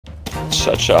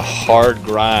Such a hard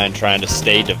grind trying to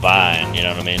stay divine, you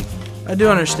know what I mean? I do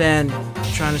understand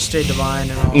trying to stay divine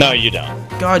and all. No, you don't.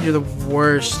 God, you're the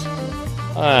worst.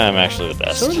 I'm actually the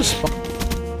best. So is the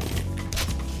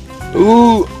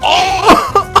Ooh!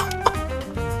 Oh!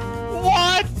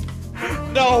 What?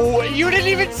 No, you didn't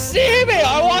even see me!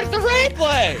 I watched the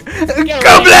replay!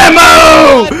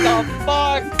 Kablamo! What the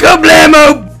fuck?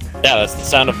 Kablamo! Yeah, that's the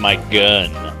sound of my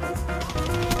gun.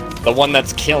 The one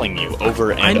that's killing you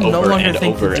over and no over longer and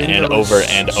think over the and dingo over is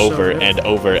and so over good. and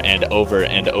over and over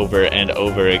and over and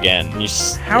over again.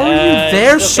 How are you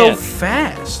there so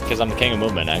fast? Because I'm the king of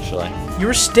movement, actually. You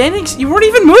were standing. You weren't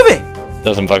even moving.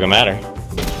 Doesn't fucking matter.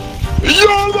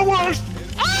 You're the worst!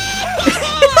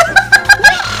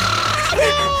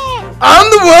 I'm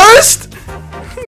the worst.